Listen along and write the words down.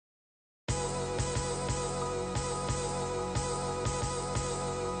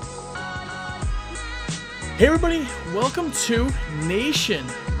Hey everybody, welcome to Nation.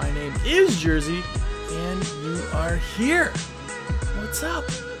 My name is Jersey, and you are here. What's up?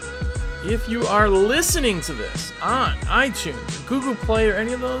 If you are listening to this on iTunes, Google Play, or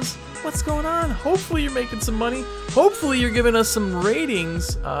any of those, what's going on? Hopefully you're making some money. Hopefully you're giving us some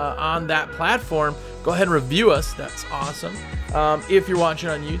ratings on that platform. Go ahead and review us. That's awesome. If you're watching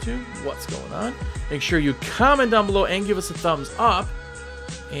on YouTube, what's going on? Make sure you comment down below and give us a thumbs up.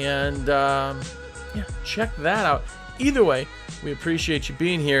 And yeah, check that out. Either way, we appreciate you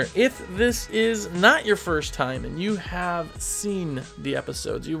being here. If this is not your first time and you have seen the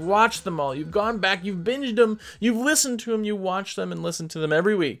episodes, you've watched them all, you've gone back, you've binged them, you've listened to them, you watch them and listen to them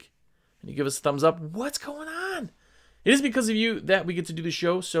every week, and you give us a thumbs up, what's going on? It is because of you that we get to do the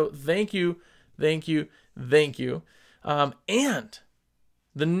show, so thank you, thank you, thank you. And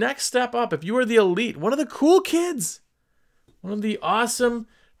the next step up, if you are the elite, one of the cool kids, one of the awesome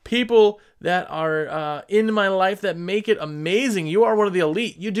people that are in my life that make it amazing. You are one of the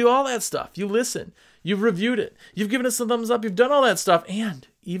elite. You do all that stuff. You listen. You've reviewed it. You've given us a thumbs up. You've done all that stuff. And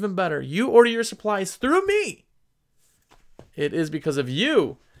even better, you order your supplies through me. It is because of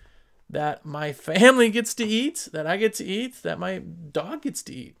you that my family gets to eat, that I get to eat, that my dog gets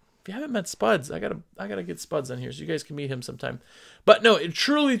to eat. If you haven't met Spuds, I gotta get Spuds on here so you guys can meet him sometime. But no,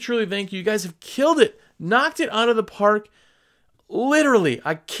 truly, thank you. You guys have killed it. Knocked it out of the park. Literally,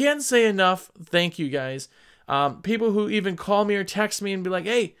 I can't say enough thank you guys. People who even call me or text me and be like,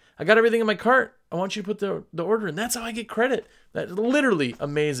 hey, I got everything in my cart. I want you to put the order in. That's how I get credit. That's literally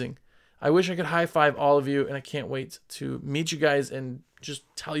amazing. I wish I could high five all of you, and I can't wait to meet you guys and just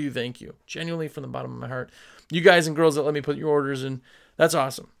tell you thank you. Genuinely from the bottom of my heart. You guys and girls that let me put your orders in, that's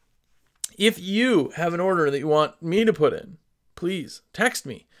awesome. If you have an order that you want me to put in, please text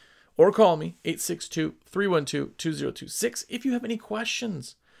me. Or call me, 862-312-2026. If you have any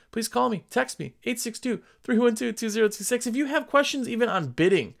questions, please call me, text me, 862-312-2026. If you have questions even on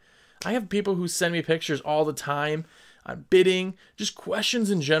bidding, I have people who send me pictures all the time on bidding, just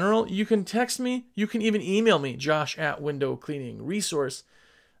questions in general. You can text me. You can even email me, josh@windowcleaningresource.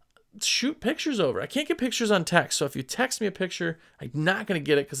 Shoot pictures over. I can't get pictures on text, so if you text me a picture, I'm not going to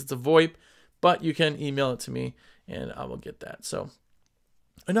get it because it's a VoIP, but you can email it to me, and I will get that. So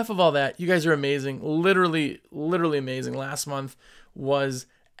enough of all that. You guys are amazing. Literally amazing. Last month was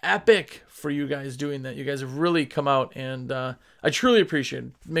epic for you guys doing that. You guys have really come out, and I truly appreciate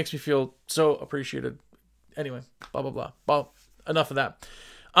it. It makes me feel so appreciated. Anyway, blah, blah, blah. Well, enough of that.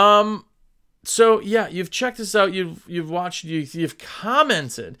 So, yeah, you've checked this out. You've watched. You've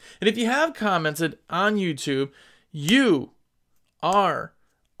commented. And if you have commented on YouTube, you are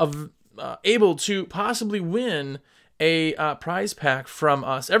able to possibly win a prize pack from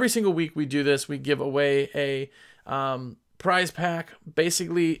us. Every single week we do this. We give away a prize pack,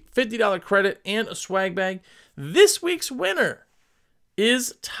 basically $50 credit and a swag bag. This week's winner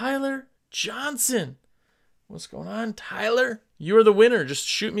is Tyler Johnson. What's going on, Tyler? You're the winner. Just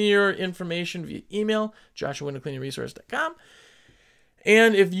shoot me your information via email, josh@windowcleaningresource.com.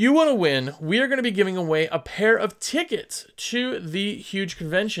 And if you want to win, we are going to be giving away a pair of tickets to the huge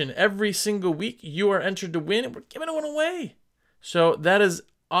convention. Every single week, you are entered to win, and we're giving one away. So that is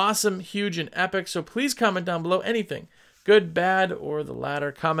awesome, huge, and epic. So please comment down below anything, good, bad, or the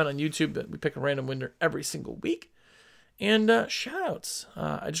latter. Comment on YouTube that we pick a random winner every single week. And shout-outs.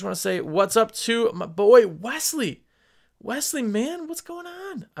 I just want to say what's up to my boy, Wesley. Wesley, man, what's going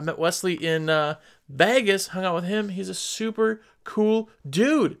on? I met Wesley in Vegas, hung out with him. He's a super cool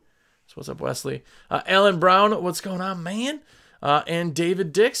dude. So what's up, Wesley? Alan Brown, what's going on, man? And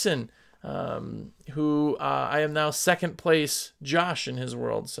David Dixon, who I am now second place Josh in his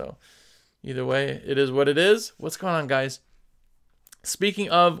world. So either way, it is what it is. What's going on, guys? Speaking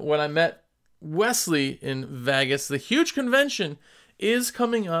of when I met Wesley in Vegas, the huge convention is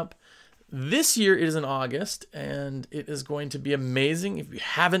coming up. This year it is in August, and it is going to be amazing. If you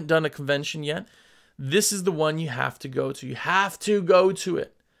haven't done a convention yet, this is the one you have to go to. You have to go to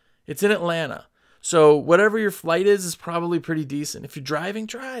it. It's in Atlanta. So whatever your flight is probably pretty decent. If you're driving,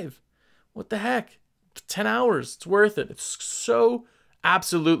 drive. What the heck? 10 hours. It's worth it. It's so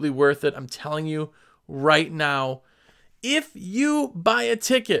absolutely worth it. I'm telling you right now. If you buy a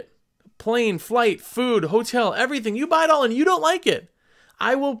ticket, plane, flight, food, hotel, everything, you buy it all and you don't like it,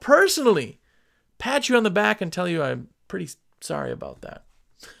 I will personally pat you on the back and tell you I'm pretty sorry about that.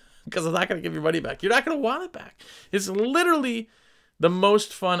 Because I'm not going to give your money back. You're not going to want it back. It's literally the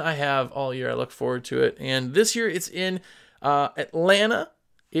most fun I have all year. I look forward to it. And this year it's in Atlanta.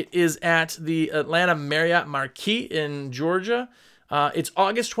 It is at the Atlanta Marriott Marquis in Georgia. It's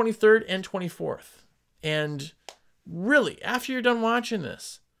August 23rd and 24th. And really, after you're done watching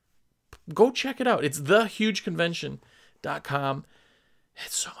this, go check it out. It's thehugeconvention.com.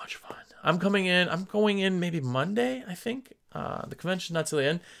 It's so much fun. I'm going in maybe Monday, I think. The convention's not till the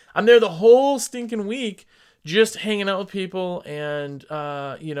end. I'm there the whole stinking week, just hanging out with people and,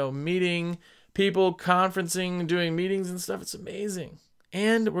 meeting people, conferencing, doing meetings and stuff. It's amazing.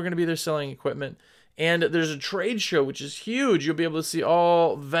 And we're going to be there selling equipment. And there's a trade show, which is huge. You'll be able to see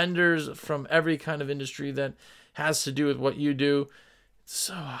all vendors from every kind of industry that has to do with what you do. It's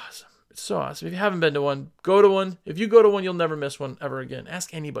so awesome. It's so awesome. If you haven't been to one, go to one. If you go to one, you'll never miss one ever again.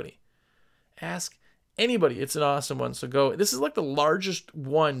 Ask anybody. Ask anybody. It's an awesome one. So go. This is like the largest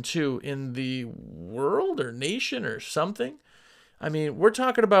one, too, in the world or nation or something. I mean, we're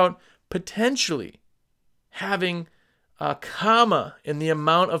talking about potentially having a comma in the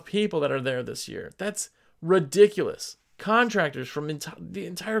amount of people that are there this year. That's ridiculous. Contractors from the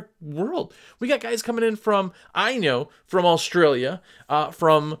entire world. We got guys coming in from Australia,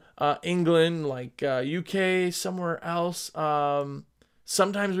 from England, like UK, somewhere else.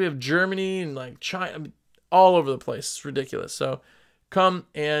 Sometimes we have Germany and like China, I mean, all over the place. It's ridiculous. So come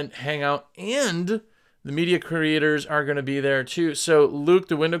and hang out. And the media creators are going to be there too. So Luke,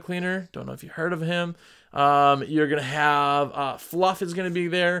 the window cleaner, don't know if you heard of him. You're going to have Fluff is going to be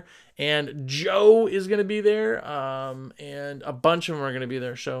there, and Joe is going to be there, and a bunch of them are going to be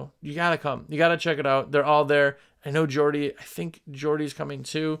there. So you got to come. You got to check it out. They're all there. I know Jordy. I think Jordy's coming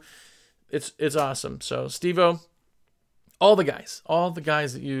too. It's awesome. So Steve-O, all the guys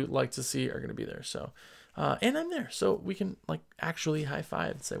that you like to see are going to be there. So, and I'm there, so we can like actually high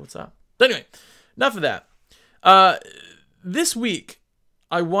five and say what's up. But anyway, enough of that. This week,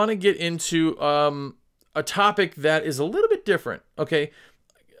 I want to get into a topic that is a little bit different, okay?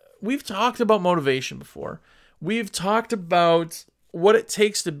 We've talked about motivation before. We've talked about what it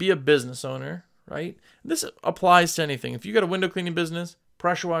takes to be a business owner, right? This applies to anything. If you got a window cleaning business,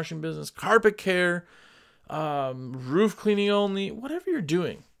 pressure washing business, carpet care, roof cleaning only, whatever you're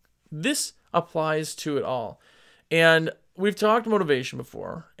doing, this applies to it all. And we've talked motivation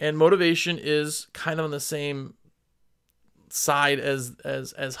before, and motivation is kind of on the same side as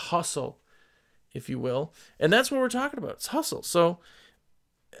hustle, if you will. And that's what we're talking about. It's hustle. So,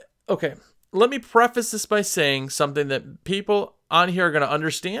 okay, let me preface this by saying something that people on here are going to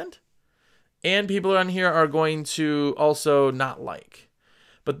understand, and people on here are going to also not like.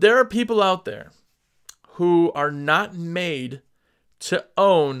 But there are people out there who are not made to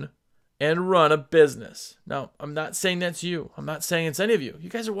own and run a business. Now, I'm not saying that's you. I'm not saying it's any of you. You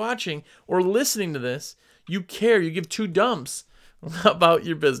guys are watching or listening to this. You care. You give two dumps about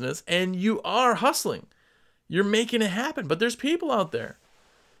your business, and you are hustling. You're making it happen. But there's people out there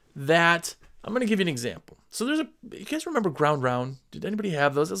that, I'm going to give you an example. So you guys remember Ground Round? Did anybody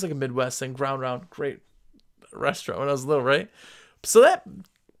have those? That was like a Midwest thing. Ground Round, great restaurant when I was little, right? So that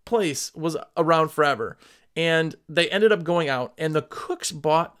place was around forever, and they ended up going out, and the Cooks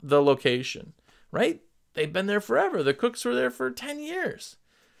bought the location, right? They've been there forever. The Cooks were there for 10 years.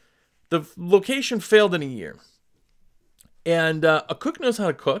 The location failed in a year. And a cook knows how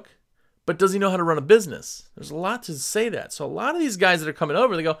to cook, but does he know how to run a business? There's a lot to say that. So a lot of these guys that are coming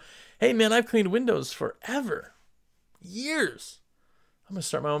over, they go, hey, man, I've cleaned windows forever, years. I'm going to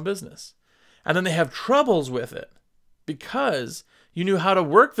start my own business. And then they have troubles with it because you knew how to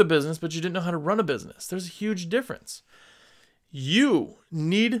work the business, but you didn't know how to run a business. There's a huge difference. You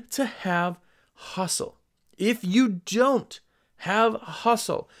need to have hustle. If you don't have a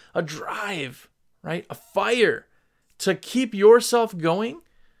hustle, a drive, right, a fire to keep yourself going,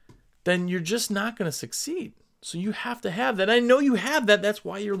 then you're just not going to succeed. So you have to have that. I know you have that. That's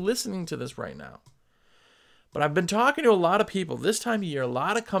why you're listening to this right now. But I've been talking to a lot of people this time of year, a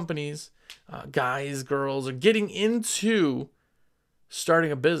lot of companies, guys, girls are getting into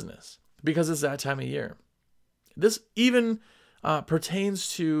starting a business because it's that time of year. This even pertains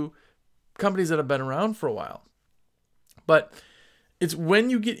to companies that have been around for a while. But it's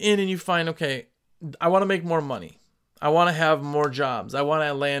when you get in and you find, okay, I want to make more money. I want to have more jobs. I want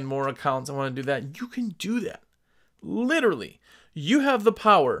to land more accounts. I want to do that. You can do that. Literally, you have the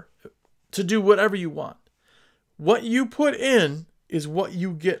power to do whatever you want. What you put in is what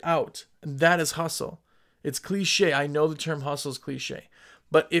you get out. And that is hustle. It's cliche. I know the term hustle is cliche.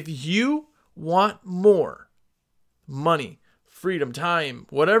 But if you want more money, freedom, time,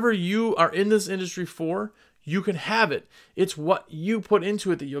 whatever you are in this industry for, you can have it. It's what you put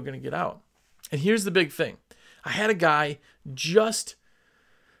into it that you're going to get out. And here's the big thing. I had a guy just,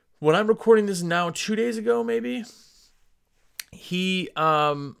 when I'm recording this now, 2 days ago maybe, he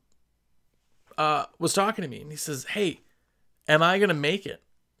was talking to me and he says, hey, am I going to make it?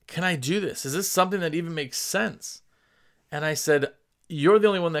 Can I do this? Is this something that even makes sense? And I said, you're the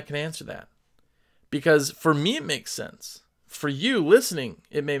only one that can answer that. Because for me, it makes sense. For you listening,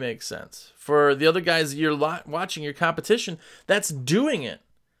 it may make sense. For the other guys you're watching, your competition, that's doing it,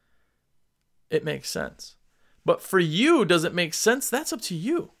 it makes sense. But for you, does it make sense? That's up to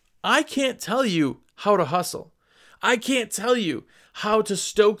you. I can't tell you how to hustle. I can't tell you how to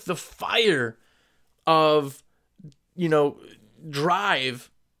stoke the fire of,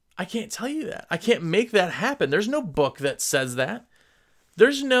 drive. I can't tell you that. I can't make that happen. There's no book that says that.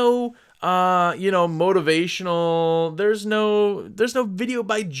 There's no motivational. There's no video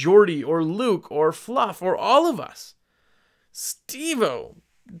by Jordy or Luke or Fluff or all of us. Steve-O,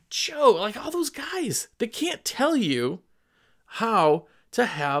 Joe, like all those guys, they can't tell you how to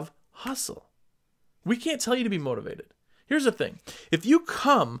have hustle. We can't tell you to be motivated. Here's the thing. If you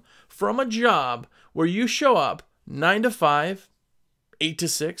come from a job where you show up 9 to 5, 8 to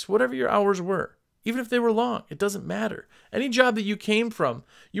 6, whatever your hours were, even if they were long, it doesn't matter. Any job that you came from,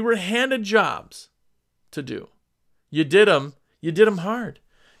 you were handed jobs to do. You did them hard.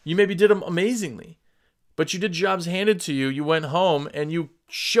 You maybe did them amazingly, but you did jobs handed to you. You went home and you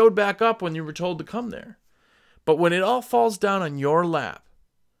showed back up when you were told to come there. But when it all falls down on your lap,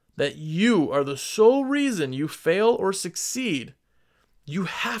 that you are the sole reason you fail or succeed, you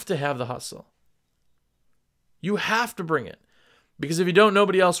have to have the hustle. You have to bring it. Because if you don't,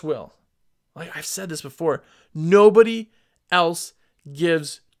 nobody else will. Like I've said this before, nobody else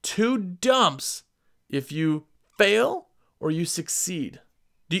gives two dumps if you fail or you succeed.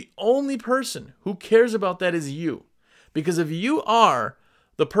 The only person who cares about that is you. Because if you are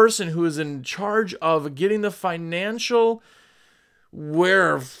the person who is in charge of getting the financial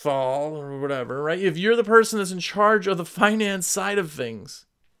wherewithal or whatever, right? If you're the person that's in charge of the finance side of things,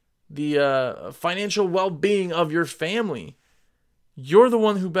 the financial well-being of your family, you're the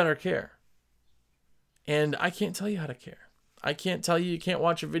one who better care. And I can't tell you how to care. I can't tell you can't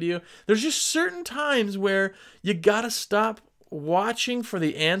watch a video. There's just certain times where you got to stop watching for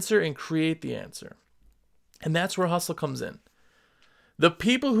the answer and create the answer. And that's where hustle comes in. The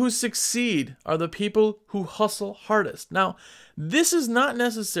people who succeed are the people who hustle hardest. Now, this is not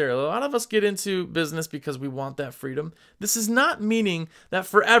necessarily, a lot of us get into business because we want that freedom. This is not meaning that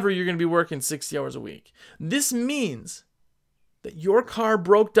forever you're going to be working 60 hours a week. This means that your car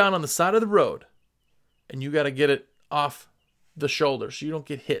broke down on the side of the road and you got to get it off the shoulder so you don't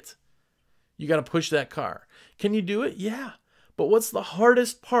get hit. You got to push that car. Can you do it? Yeah. But what's the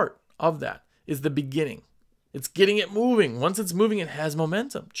hardest part of that is the beginning. It's getting it moving. Once it's moving, it has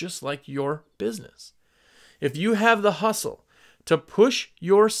momentum, just like your business. If you have the hustle to push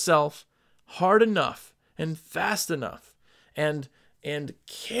yourself hard enough and fast enough and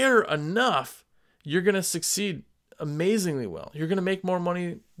care enough, you're going to succeed amazingly well. You're going to make more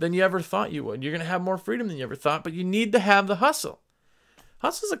money than you ever thought you would. You're going to have more freedom than you ever thought, but you need to have the hustle.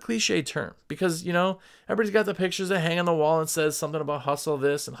 Hustle is a cliche term because, everybody's got the pictures that hang on the wall and says something about hustle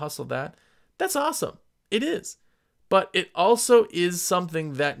this and hustle that. That's awesome. It is. But it also is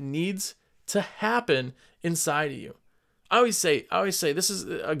something that needs to happen inside of you. I always say this is,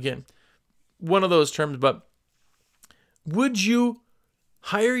 again, one of those terms, but would you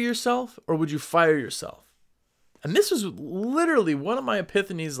hire yourself or would you fire yourself? And this was literally one of my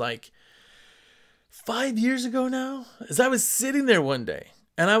epiphanies like 5 years ago now, as I was sitting there one day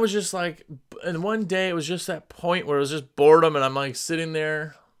and I was just like, and one day it was just that point where it was just boredom and I'm like sitting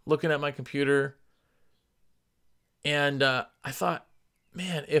there looking at my computer and I thought,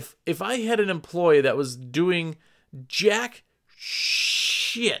 man, if I had an employee that was doing jack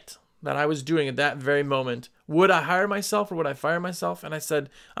shit that I was doing at that very moment, would I hire myself or would I fire myself? And I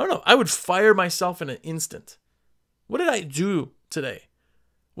said, I don't know, I would fire myself in an instant. What did I do today?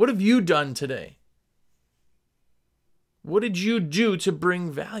 What have you done today? What did you do to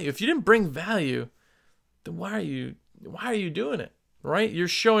bring value? If you didn't bring value, then why are you doing it? Right? You're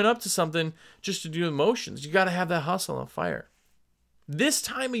showing up to something just to do emotions. You got to have that hustle and fire. This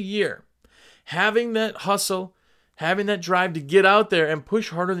time of year, having that hustle, having that drive to get out there and push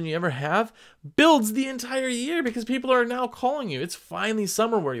harder than you ever have builds the entire year because people are now calling you. It's finally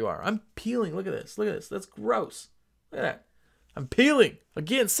summer where you are. I'm peeling. Look at this. Look at this. That's gross. Look at that. I'm peeling.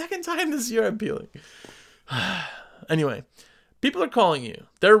 Again, second time this year I'm peeling. Anyway, people are calling you.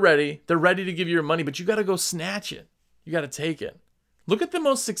 They're ready. They're ready to give you your money, but you got to go snatch it. You got to take it. Look at the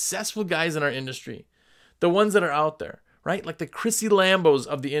most successful guys in our industry. The ones that are out there, right? Like the Chrissy Lambos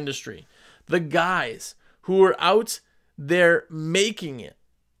of the industry. The guys who are out there making it,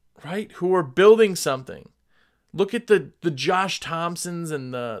 right? Who are building something. Look at the Josh Thompsons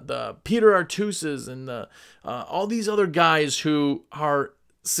and the Peter Artuses and all these other guys who are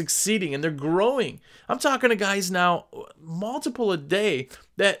succeeding and they're growing. I'm talking to guys now, multiple a day,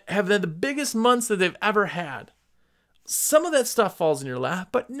 that have had the biggest months that they've ever had. Some of that stuff falls in your lap,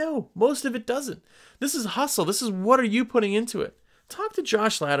 but no, most of it doesn't. This is hustle. This is what are you putting into it. Talk to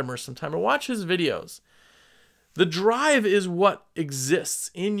Josh Latimer sometime or watch his videos. The drive is what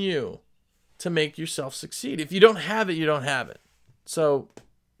exists in you to make yourself succeed. If you don't have it, you don't have it. So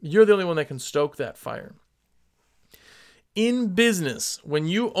you're the only one that can stoke that fire. In business, when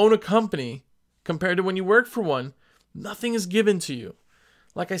you own a company compared to when you work for one, nothing is given to you.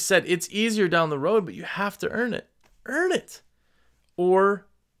 Like I said, it's easier down the road, but you have to earn it. Earn it. Or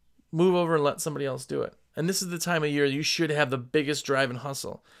move over and let somebody else do it. And this is the time of year you should have the biggest drive and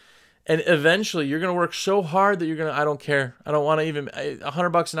hustle. And eventually you're going to work so hard that you're going to, I don't care. I don't want to even,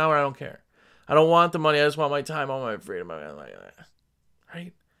 $100 an hour, I don't care. I don't want the money. I just want my time, I want my freedom.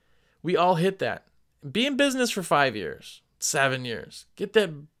 Right? We all hit that. Be in business for 5 years, 7 years. Get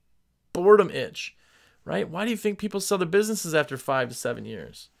that boredom itch, right? Why do you think people sell their businesses after 5 to 7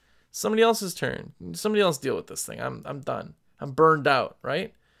 years? Somebody else's turn. Somebody else deal with this thing. I'm done. I'm burned out,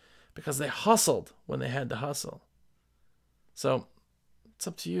 right? Because they hustled when they had to hustle. So it's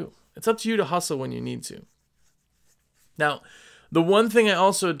up to you. It's up to you to hustle when you need to. Now, the one thing I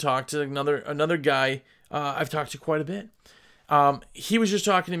also talked to another guy I've talked to quite a bit. He was just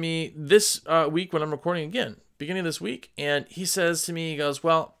talking to me this week when I'm recording again, beginning of this week. And he says to me, he goes,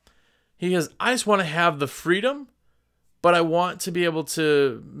 I just want to have the freedom, but I want to be able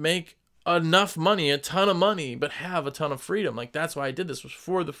to make enough money, a ton of money, but have a ton of freedom. Like, that's why I did this, was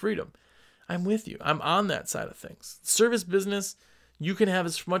for the freedom. I'm with you. I'm on that side of things. Service business, you can have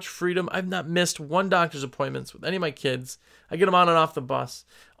as much freedom. I've not missed one doctor's appointments with any of my kids. I get them on and off the bus.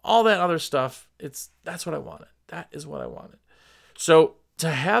 All that other stuff, that's what I wanted. That is what I wanted. So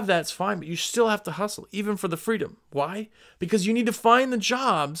to have that's fine, but you still have to hustle, even for the freedom. Why? Because you need to find the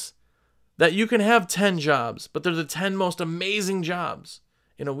jobs that you can have 10 jobs, but they're the 10 most amazing jobs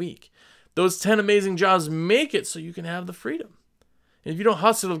in a week. Those 10 amazing jobs make it so you can have the freedom. And if you don't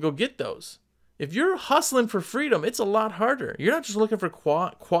hustle to go get those, if you're hustling for freedom, it's a lot harder. You're not just looking for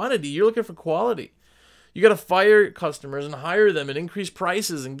quantity, you're looking for quality. You got to fire customers and hire them and increase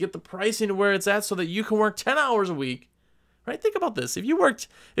prices and get the pricing to where it's at so that you can work 10 hours a week. Right? Think about this. If you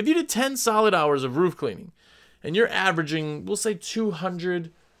did 10 solid hours of roof cleaning and you're averaging, we'll say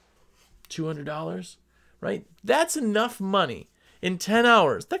 $200, right? That's enough money in 10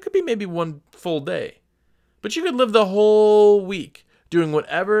 hours. That could be maybe one full day. But you could live the whole week doing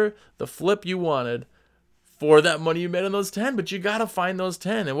whatever the flip you wanted for that money you made on those 10. But you got to find those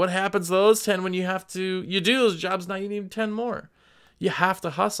 10. And what happens to those 10 when you do those jobs, now you need 10 more. You have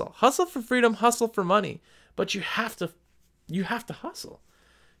to hustle. Hustle for freedom, hustle for money. But you have to hustle.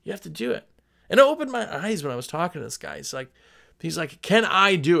 You have to do it. And it opened my eyes when I was talking to this guy. He's like, can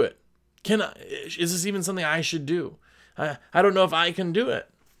I do it? Is this even something I should do? I don't know if I can do it.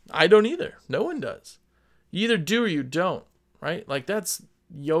 I don't either. No one does. You either do or you don't, right? Like, that's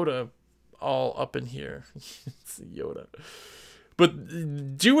Yoda all up in here. It's Yoda.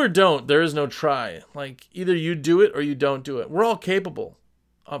 But do or don't, there is no try. Like, either you do it or you don't do it. We're all capable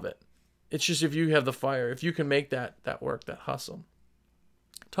of it. It's just if you have the fire, if you can make that work, that hustle.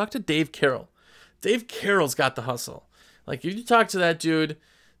 Talk to Dave Carroll. Dave Carroll's got the hustle. Like, if you talk to that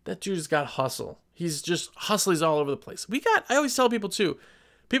dude's got hustle. He's just hustling all over the place. I always tell people too,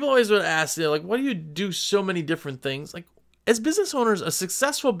 people always would ask, they're like, why do you do so many different things? Like, as business owners, a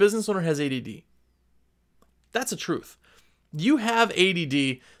successful business owner has ADD. That's the truth. You have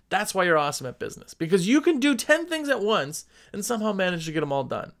ADD. That's why you're awesome at business, because you can do 10 things at once and somehow manage to get them all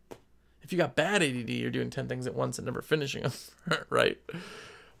done. If you got bad ADD, you're doing 10 things at once and never finishing them, right?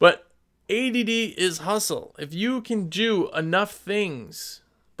 But ADD is hustle. If you can do enough things,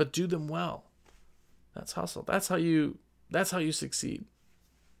 but do them well, that's hustle. That's how you succeed.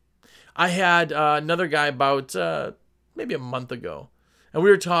 I had another guy about maybe a month ago, and we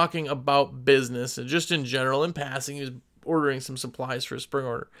were talking about business and just in general, in passing. He was ordering some supplies for a spring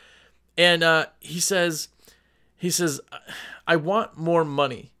order, and he says, I want more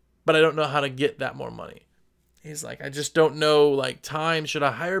money, but I don't know how to get that more money. He's like, I just don't know, like, time. Should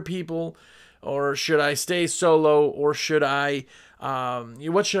I hire people, or should I stay solo, or should I,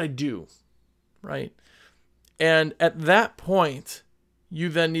 what should I do, right? And at that point, you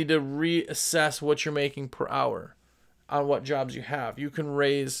then need to reassess what you're making per hour on what jobs you have. You can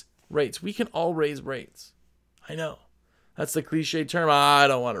raise rates. We can all raise rates. I know. That's the cliche term. I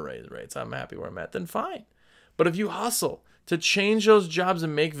don't want to raise rates. I'm happy where I'm at. Then fine. But if you hustle to change those jobs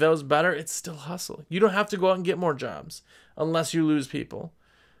and make those better, it's still hustle. You don't have to go out and get more jobs unless you lose people.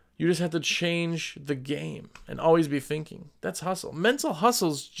 You just have to change the game and always be thinking. That's hustle. Mental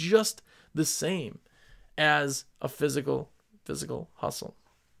hustle's just the same as a physical hustle.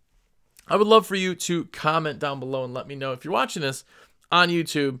 I would love for you to comment down below and let me know if you're watching this on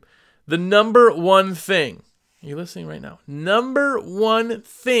YouTube, the number one thing, are you listening right now? Number one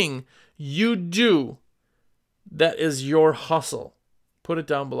thing you do that is your hustle. Put it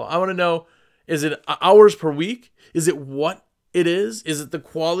down below. I want to know, is it hours per week? Is it what it is? Is it the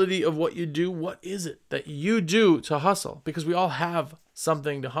quality of what you do? What is it that you do to hustle? Because we all have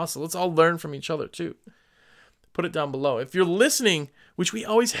something to hustle. Let's all learn from each other too. Put it down below. If you're listening, which we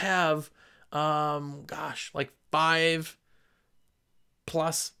always have, like 5+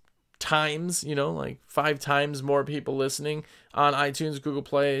 times, like 5 times more people listening on iTunes, Google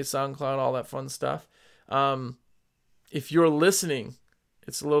Play, SoundCloud, all that fun stuff. If you're listening,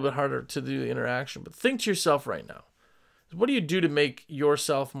 it's a little bit harder to do the interaction, but think to yourself right now, what do you do to make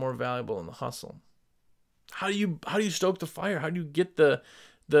yourself more valuable in the hustle? How do you stoke the fire? How do you get the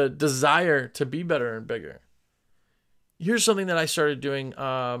desire to be better and bigger? Here's something that I started doing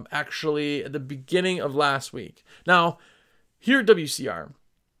actually at the beginning of last week. Now, here at WCR,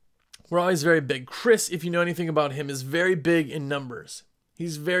 we're always very big. Chris, if you know anything about him, is very big in numbers.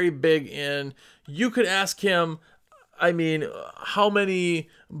 He's very big in, you could ask him, how many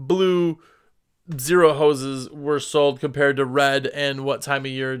blue Zero hoses were sold compared to red, and what time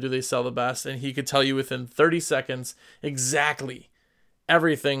of year do they sell the best? And he could tell you within 30 seconds exactly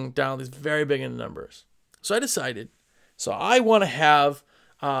everything down. He's very big in numbers. So I decided, I want to have,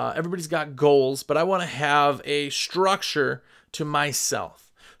 everybody's got goals, but I want to have a structure to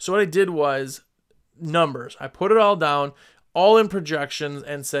myself. So what I did was numbers. I put it all down, all in projections,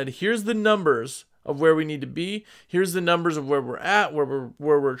 and said, here's the numbers of where we need to be. Here's the numbers of where we're at, where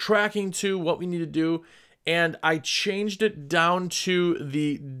we're tracking to, what we need to do. And I changed it down to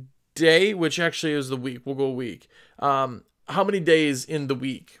the day, which actually is the week. We'll go week. How many days in the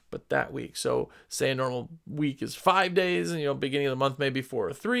week, but that week. So say a normal week is 5 days, and beginning of the month maybe 4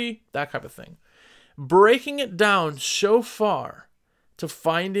 or 3, that type of thing. Breaking it down so far to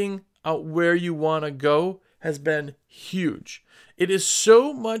finding out where you want to go has been huge. It is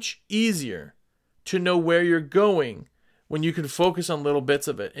so much easier to know where you're going when you can focus on little bits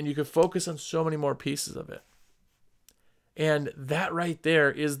of it, and you can focus on so many more pieces of it. And that right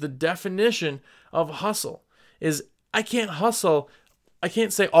there is the definition of hustle. Is I can't hustle. I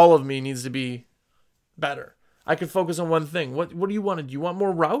can't say all of me needs to be better. I can focus on one thing. What do you want? Do you want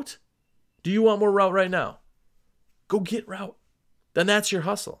more route? Do you want more route right now? Go get route. Then that's your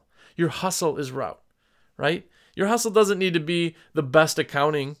hustle. Your hustle is route, right? Your hustle doesn't need to be the best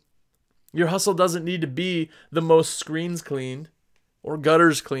accounting. Your hustle doesn't need to be the most screens cleaned or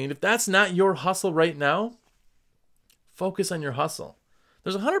gutters cleaned. If that's not your hustle right now, focus on your hustle.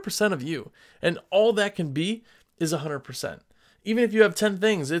 There's 100% of you, and all that can be is 100%. Even if you have 10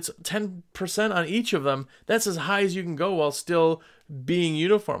 things, it's 10% on each of them. That's as high as you can go while still being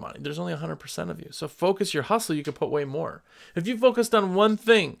uniform on it. There's only 100% of you. So focus your hustle. You can put way more. If you focused on one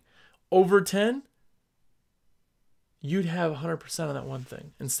thing over 10, you'd have 100% on that one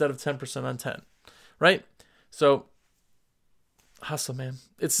thing instead of 10% on 10, right? So hustle, man.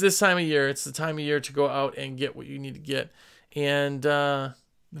 It's this time of year. It's the time of year to go out and get what you need to get. And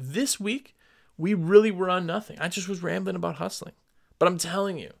this week, we really were on nothing. I just was rambling about hustling. But I'm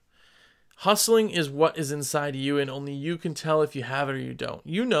telling you, hustling is what is inside of you, and only you can tell if you have it or you don't.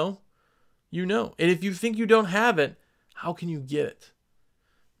 You know. And if you think you don't have it, how can you get it?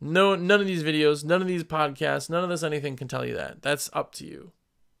 No, none of these videos, none of these podcasts, none of this anything can tell you that. That's up to you.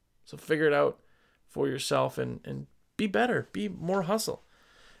 So figure it out for yourself and be better. Be more hustle.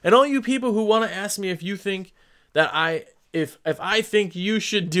 And all you people who want to ask me if you think that if I think you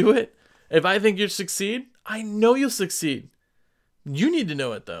should do it, if I think you'll succeed, I know you'll succeed. You need to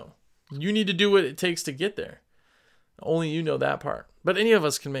know it though. You need to do what it takes to get there. Only you know that part. But any of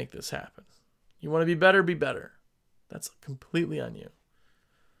us can make this happen. You want to be better, be better. That's completely on you.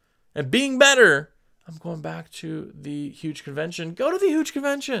 And being better, I'm going back to the huge convention. Go to the huge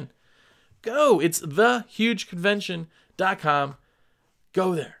convention. Go. It's thehugeconvention.com.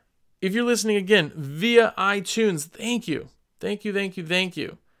 Go there. If you're listening again via iTunes, thank you. Thank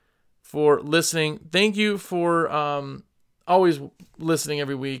you for listening. Thank you for always listening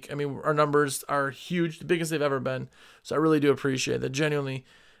every week. I mean, our numbers are huge, the biggest they've ever been. So I really do appreciate that, genuinely.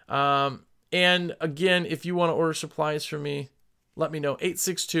 And again, if you want to order supplies from me, let me know.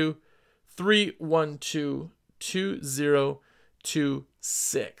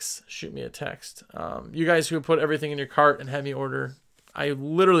 862-312-2026. Shoot me a text. You guys who put everything in your cart and have me order, I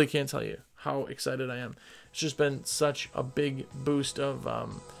literally can't tell you how excited I am. It's just been such a big boost of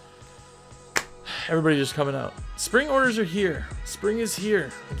Everybody just coming out. Spring orders are here. Spring is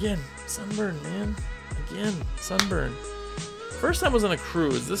here. Again, sunburn, man. Again, sunburn. First time was on a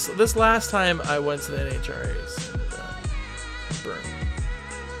cruise. This last time I went to the NHRAs. Burn.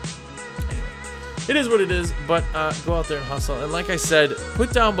 Anyway, it is what it is, but go out there and hustle. And like I said,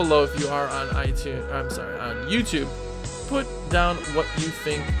 put down below if you are on on YouTube, put down what you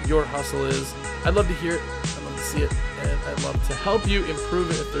think your hustle is. I'd love to hear it. I'd love to see it. And I'd love to help you improve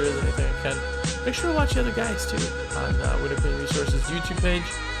it if there is anything I can. Make sure to watch the other guys too on Winter Clean Resources YouTube page.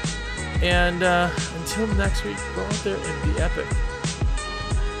 And until next week, go out there and be epic.